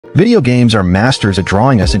Video games are masters at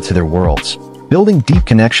drawing us into their worlds, building deep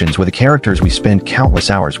connections with the characters we spend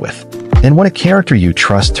countless hours with. And when a character you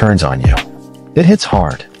trust turns on you, it hits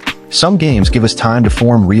hard. Some games give us time to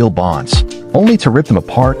form real bonds, only to rip them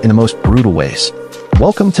apart in the most brutal ways.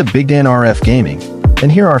 Welcome to Big Dan RF Gaming,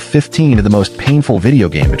 and here are 15 of the most painful video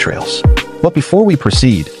game betrayals. But before we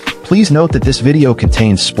proceed, please note that this video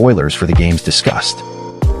contains spoilers for the games discussed.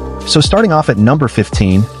 So starting off at number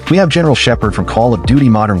 15, we have General Shepard from Call of Duty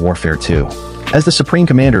Modern Warfare 2. As the Supreme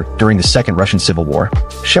Commander during the Second Russian Civil War,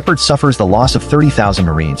 Shepard suffers the loss of 30,000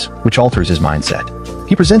 Marines, which alters his mindset.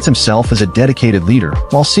 He presents himself as a dedicated leader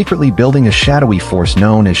while secretly building a shadowy force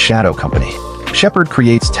known as Shadow Company. Shepard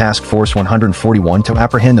creates Task Force 141 to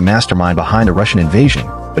apprehend the mastermind behind a Russian invasion,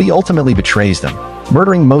 but he ultimately betrays them,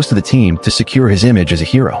 murdering most of the team to secure his image as a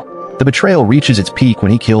hero. The betrayal reaches its peak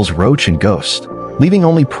when he kills Roach and Ghost, leaving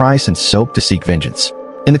only Price and Soap to seek vengeance.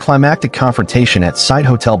 In the climactic confrontation at Site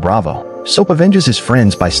Hotel Bravo, Soap avenges his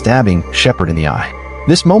friends by stabbing Shepard in the eye.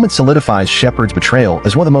 This moment solidifies Shepard's betrayal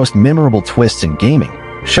as one of the most memorable twists in gaming,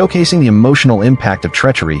 showcasing the emotional impact of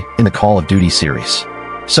treachery in the Call of Duty series.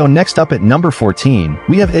 So next up at number 14,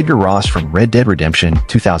 we have Edgar Ross from Red Dead Redemption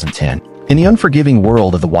 2010. In the unforgiving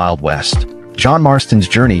world of the Wild West, John Marston's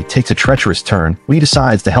journey takes a treacherous turn when he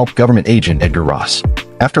decides to help government agent Edgar Ross.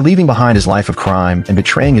 After leaving behind his life of crime and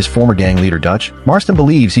betraying his former gang leader Dutch, Marston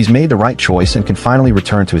believes he's made the right choice and can finally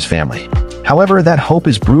return to his family. However, that hope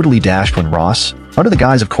is brutally dashed when Ross, under the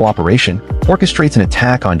guise of cooperation, orchestrates an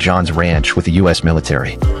attack on John's ranch with the U.S.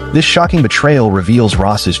 military. This shocking betrayal reveals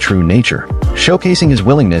Ross's true nature, showcasing his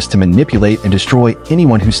willingness to manipulate and destroy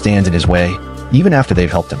anyone who stands in his way, even after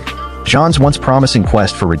they've helped him. John's once promising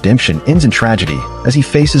quest for redemption ends in tragedy as he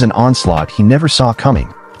faces an onslaught he never saw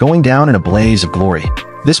coming, going down in a blaze of glory.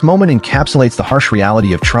 This moment encapsulates the harsh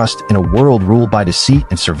reality of trust in a world ruled by deceit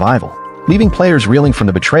and survival, leaving players reeling from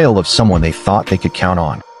the betrayal of someone they thought they could count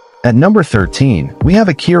on. At number 13, we have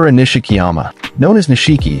Akira Nishikiyama, known as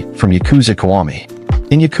Nishiki, from Yakuza Kiwami.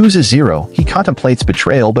 In Yakuza 0, he contemplates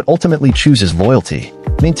betrayal but ultimately chooses loyalty,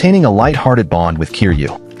 maintaining a light-hearted bond with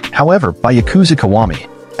Kiryu. However, by Yakuza Kiwami,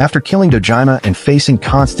 after killing Dojima and facing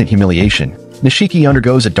constant humiliation, Nishiki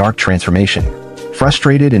undergoes a dark transformation.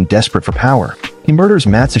 Frustrated and desperate for power, he murders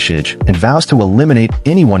Matsushige and vows to eliminate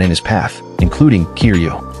anyone in his path, including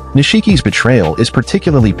Kiryu. Nishiki's betrayal is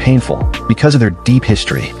particularly painful because of their deep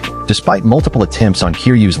history. Despite multiple attempts on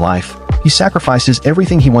Kiryu's life, he sacrifices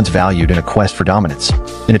everything he once valued in a quest for dominance.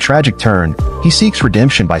 In a tragic turn, he seeks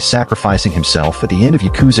redemption by sacrificing himself at the end of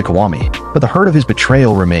Yakuza Kiwami, but the hurt of his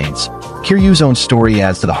betrayal remains. Kiryu's own story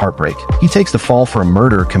adds to the heartbreak. He takes the fall for a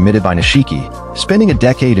murder committed by Nishiki, spending a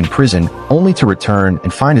decade in prison only to return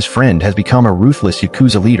and find his friend has become a ruthless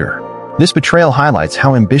Yakuza leader. This betrayal highlights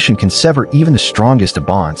how ambition can sever even the strongest of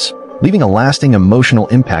bonds, leaving a lasting emotional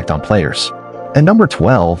impact on players. At number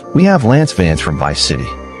 12, we have Lance Vance from Vice City.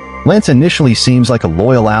 Lance initially seems like a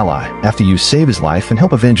loyal ally after you save his life and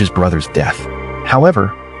help avenge his brother's death.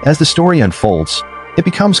 However, as the story unfolds, it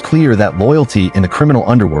becomes clear that loyalty in the criminal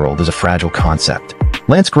underworld is a fragile concept.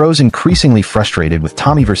 Lance grows increasingly frustrated with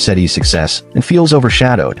Tommy Vercetti's success and feels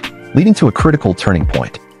overshadowed, leading to a critical turning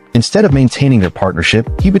point. Instead of maintaining their partnership,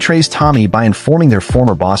 he betrays Tommy by informing their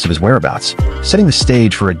former boss of his whereabouts, setting the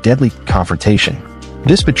stage for a deadly confrontation.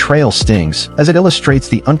 This betrayal stings, as it illustrates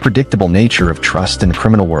the unpredictable nature of trust in the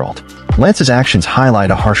criminal world. Lance's actions highlight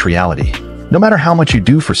a harsh reality. No matter how much you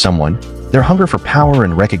do for someone, their hunger for power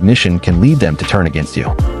and recognition can lead them to turn against you.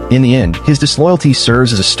 In the end, his disloyalty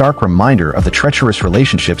serves as a stark reminder of the treacherous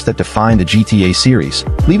relationships that define the GTA series,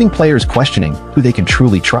 leaving players questioning who they can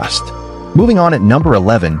truly trust. Moving on at number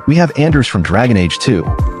 11, we have Anders from Dragon Age 2.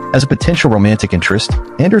 As a potential romantic interest,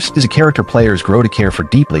 Anders is a character players grow to care for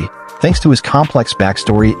deeply, thanks to his complex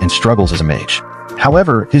backstory and struggles as a mage.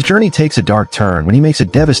 However, his journey takes a dark turn when he makes a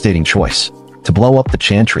devastating choice: to blow up the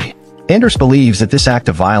Chantry. Anders believes that this act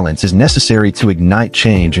of violence is necessary to ignite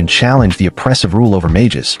change and challenge the oppressive rule over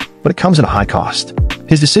mages, but it comes at a high cost.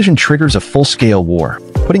 His decision triggers a full-scale war,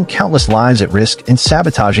 putting countless lives at risk and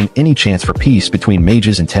sabotaging any chance for peace between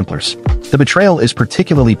mages and Templars. The betrayal is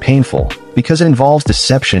particularly painful because it involves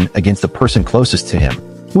deception against the person closest to him,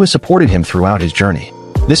 who has supported him throughout his journey.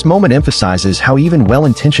 This moment emphasizes how even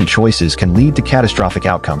well-intentioned choices can lead to catastrophic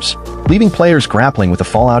outcomes, leaving players grappling with the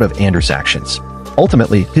fallout of Anders' actions.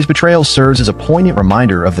 Ultimately, his betrayal serves as a poignant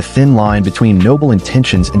reminder of the thin line between noble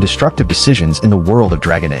intentions and destructive decisions in the world of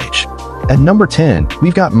Dragon Age. At number 10,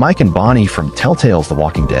 we've got Mike and Bonnie from Telltale's The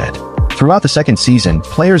Walking Dead. Throughout the second season,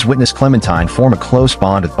 players witness Clementine form a close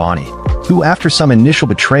bond with Bonnie, who, after some initial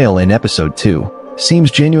betrayal in Episode 2,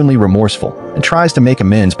 seems genuinely remorseful and tries to make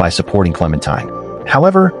amends by supporting Clementine.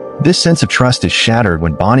 However, This sense of trust is shattered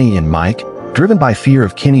when Bonnie and Mike, driven by fear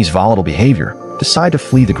of Kenny's volatile behavior, decide to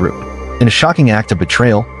flee the group. In a shocking act of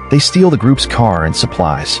betrayal, they steal the group's car and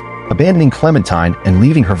supplies, abandoning Clementine and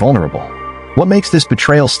leaving her vulnerable. What makes this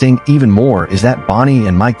betrayal sting even more is that Bonnie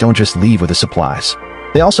and Mike don't just leave with the supplies.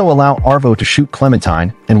 They also allow Arvo to shoot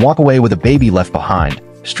Clementine and walk away with a baby left behind,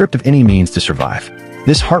 stripped of any means to survive.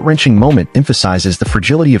 This heart-wrenching moment emphasizes the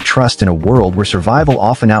fragility of trust in a world where survival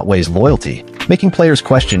often outweighs loyalty, making players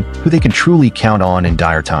question who they can truly count on in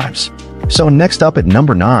dire times. So next up at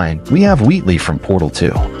number 9, we have Wheatley from Portal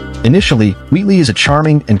 2. Initially, Wheatley is a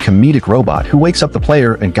charming and comedic robot who wakes up the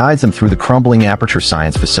player and guides them through the crumbling Aperture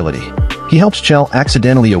Science facility. He helps Chell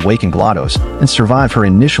accidentally awaken GLaDOS and survive her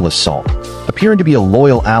initial assault, appearing to be a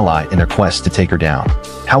loyal ally in their quest to take her down.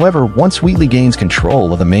 However, once Wheatley gains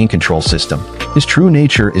control of the main control system, his true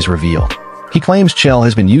nature is revealed. He claims Chell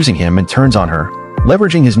has been using him and turns on her,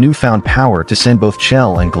 leveraging his newfound power to send both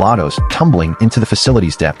Chell and GLaDOS tumbling into the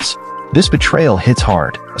facility's depths. This betrayal hits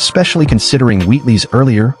hard, especially considering Wheatley's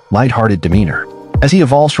earlier, lighthearted demeanor. As he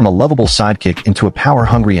evolves from a lovable sidekick into a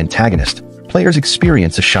power-hungry antagonist, players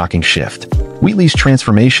experience a shocking shift. Wheatley's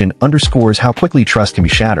transformation underscores how quickly trust can be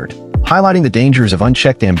shattered, highlighting the dangers of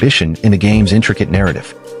unchecked ambition in the game's intricate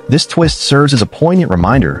narrative. This twist serves as a poignant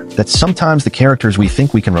reminder that sometimes the characters we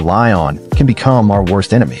think we can rely on can become our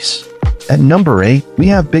worst enemies. At number 8, we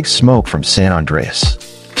have Big Smoke from San Andreas.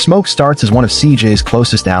 Smoke starts as one of CJ's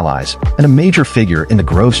closest allies and a major figure in the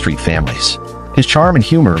Grove Street families. His charm and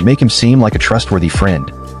humor make him seem like a trustworthy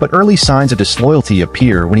friend, but early signs of disloyalty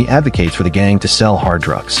appear when he advocates for the gang to sell hard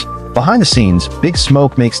drugs. Behind the scenes, Big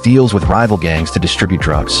Smoke makes deals with rival gangs to distribute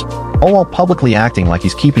drugs, all while publicly acting like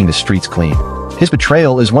he's keeping the streets clean. His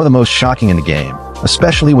betrayal is one of the most shocking in the game,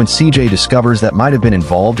 especially when CJ discovers that might have been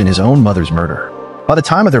involved in his own mother's murder. By the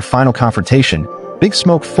time of their final confrontation, Big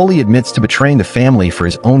Smoke fully admits to betraying the family for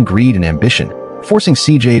his own greed and ambition, forcing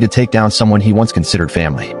CJ to take down someone he once considered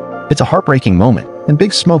family. It's a heartbreaking moment, and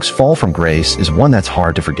Big Smoke's fall from grace is one that's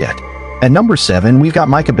hard to forget. At number 7, we've got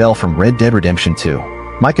Micah Bell from Red Dead Redemption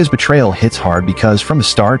 2. Micah's betrayal hits hard because, from the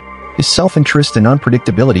start, his self-interest and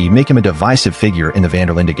unpredictability make him a divisive figure in the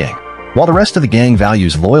Vanderlinde gang. While the rest of the gang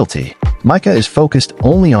values loyalty, Micah is focused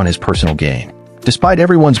only on his personal gain. Despite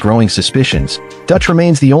everyone's growing suspicions, Dutch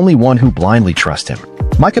remains the only one who blindly trusts him.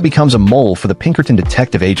 Micah becomes a mole for the Pinkerton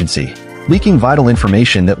Detective Agency, leaking vital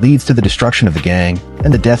information that leads to the destruction of the gang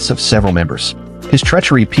and the deaths of several members. His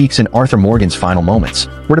treachery peaks in Arthur Morgan's final moments,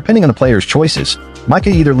 where depending on the player's choices, Micah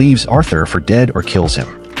either leaves Arthur for dead or kills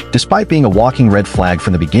him. Despite being a walking red flag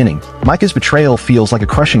from the beginning, Micah's betrayal feels like a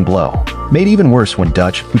crushing blow, made even worse when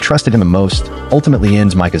Dutch, who trusted him the most, ultimately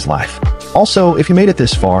ends Micah's life. Also, if you made it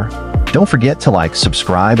this far, don't forget to like,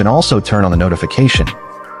 subscribe, and also turn on the notification.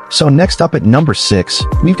 So next up at number 6,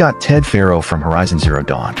 we've got Ted Faro from Horizon Zero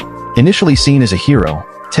Dawn. Initially seen as a hero,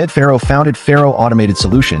 Ted Faro founded Faro Automated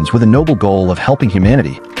Solutions with a noble goal of helping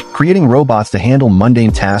humanity, creating robots to handle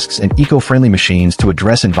mundane tasks and eco-friendly machines to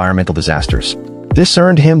address environmental disasters. This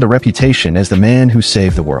earned him the reputation as the man who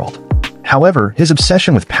saved the world. However, his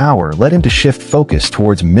obsession with power led him to shift focus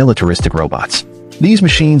towards militaristic robots. These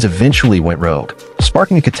machines eventually went rogue,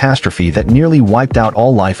 sparking a catastrophe that nearly wiped out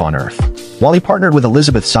all life on Earth. While he partnered with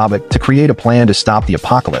Elizabeth Sobek to create a plan to stop the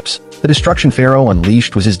apocalypse, the destruction Faro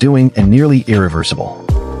unleashed was his doing and nearly irreversible.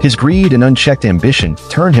 His greed and unchecked ambition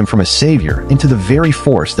turned him from a savior into the very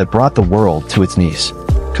force that brought the world to its knees.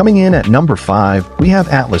 Coming in at number 5, we have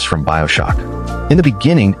Atlas from BioShock. In the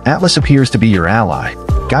beginning, Atlas appears to be your ally,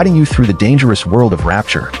 guiding you through the dangerous world of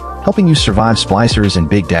Rapture, helping you survive splicers and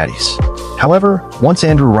Big Daddies. However, once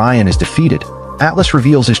Andrew Ryan is defeated, Atlas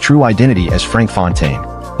reveals his true identity as Frank Fontaine,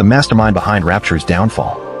 the mastermind behind Rapture's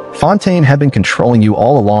downfall. Fontaine had been controlling you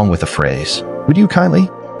all along with the phrase, "Would you kindly?"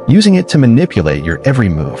 using it to manipulate your every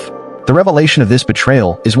move. The revelation of this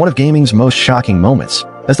betrayal is one of gaming's most shocking moments,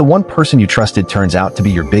 as the one person you trusted turns out to be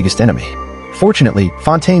your biggest enemy. Fortunately,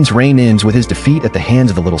 Fontaine's reign ends with his defeat at the hands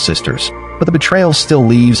of the Little Sisters, but the betrayal still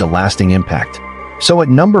leaves a lasting impact. So at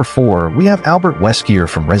number 4, we have Albert Wesker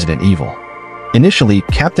from Resident Evil. Initially,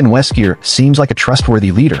 Captain Wesker seems like a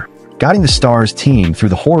trustworthy leader, guiding the STARS team through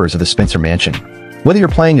the horrors of the Spencer Mansion. Whether you're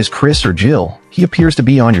playing as Chris or Jill, he appears to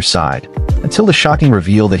be on your side, until the shocking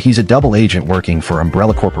reveal that he's a double agent working for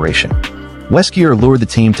Umbrella Corporation. Wesker lured the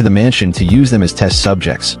team to the mansion to use them as test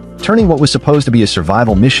subjects, turning what was supposed to be a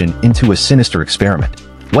survival mission into a sinister experiment.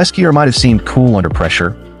 Wesker might have seemed cool under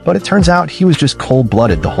pressure, but it turns out he was just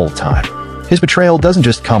cold-blooded the whole time. His betrayal doesn't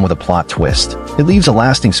just come with a plot twist, it leaves a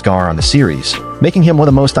lasting scar on the series, making him one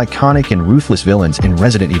of the most iconic and ruthless villains in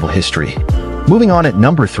Resident Evil history. Moving on at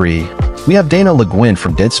number 3, we have Dana Le Guin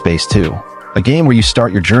from Dead Space 2. a game where you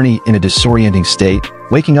start your journey in a disorienting state,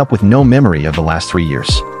 waking up with no memory of the last 3 years.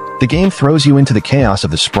 The game throws you into the chaos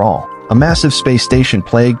of the Sprawl, a massive space station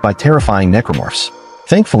plagued by terrifying necromorphs.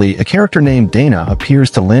 Thankfully, a character named Dana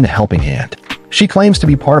appears to lend a helping hand. She claims to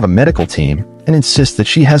be part of a medical team and insists that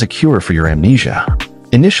she has a cure for your amnesia.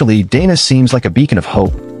 Initially, Dana seems like a beacon of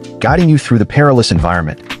hope, guiding you through the perilous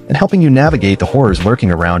environment and helping you navigate the horrors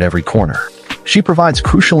lurking around every corner. She provides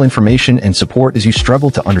crucial information and support as you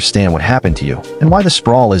struggle to understand what happened to you and why the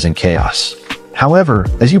Sprawl is in chaos. However,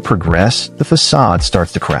 as you progress, the facade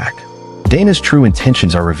starts to crack. Dana's true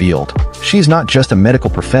intentions are revealed. She is not just a medical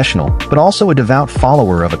professional, but also a devout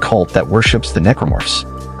follower of a cult that worships the necromorphs.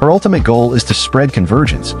 Her ultimate goal is to spread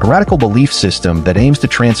convergence, a radical belief system that aims to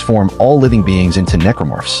transform all living beings into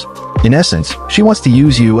necromorphs. In essence, she wants to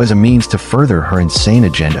use you as a means to further her insane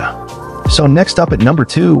agenda. So next up at number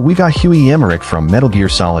 2, we got Huey Emmerich from Metal Gear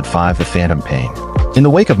Solid 5: The Phantom Pain. In the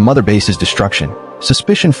wake of Mother Base's destruction,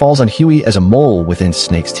 suspicion falls on Huey as a mole within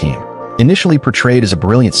Snake's team. Initially portrayed as a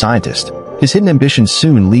brilliant scientist, his hidden ambitions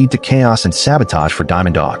soon lead to chaos and sabotage for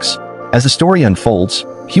Diamond Dogs. As the story unfolds,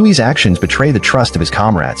 Huey's actions betray the trust of his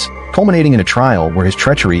comrades, culminating in a trial where his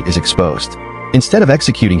treachery is exposed. Instead of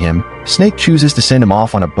executing him, Snake chooses to send him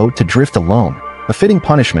off on a boat to drift alone, a fitting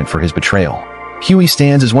punishment for his betrayal. Huey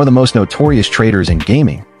stands as one of the most notorious traitors in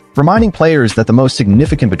gaming, reminding players that the most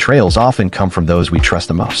significant betrayals often come from those we trust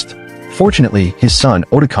the most. Fortunately, his son,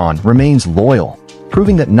 Otacon, remains loyal,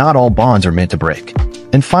 proving that not all bonds are meant to break.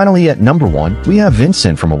 And finally, at number 1, we have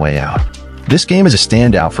Vincent from A Way Out. This game is a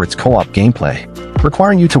standout for its co-op gameplay,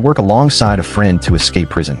 requiring you to work alongside a friend to escape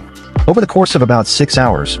prison. Over the course of about 6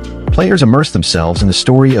 hours, players immerse themselves in the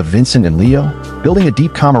story of Vincent and Leo, building a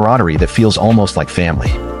deep camaraderie that feels almost like family.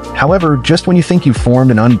 However, just when you think you've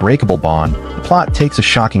formed an unbreakable bond, the plot takes a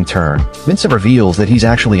shocking turn. Vincent reveals that he's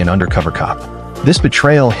actually an undercover cop. This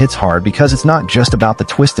betrayal hits hard because it's not just about the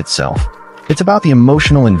twist itself. It's about the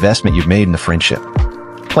emotional investment you've made in the friendship.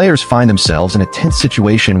 Players find themselves in a tense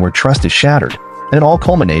situation where trust is shattered, and it all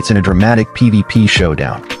culminates in a dramatic PvP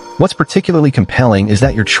showdown. What's particularly compelling is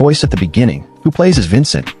that your choice at the beginning, who plays as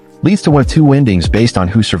Vincent, leads to one of 2 endings based on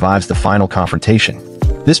who survives the final confrontation.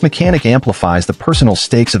 This mechanic amplifies the personal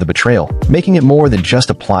stakes of the betrayal, making it more than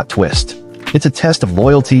just a plot twist. It's a test of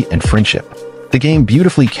loyalty and friendship. The game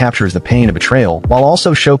beautifully captures the pain of betrayal while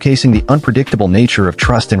also showcasing the unpredictable nature of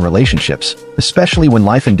trust in relationships, especially when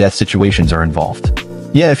life and death situations are involved.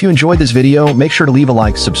 Yeah, if you enjoyed this video, make sure to leave a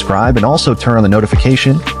like, subscribe, and also turn on the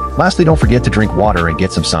notification. Lastly, don't forget to drink water and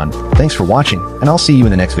get some sun. Thanks for watching, and I'll see you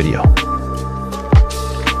in the next video.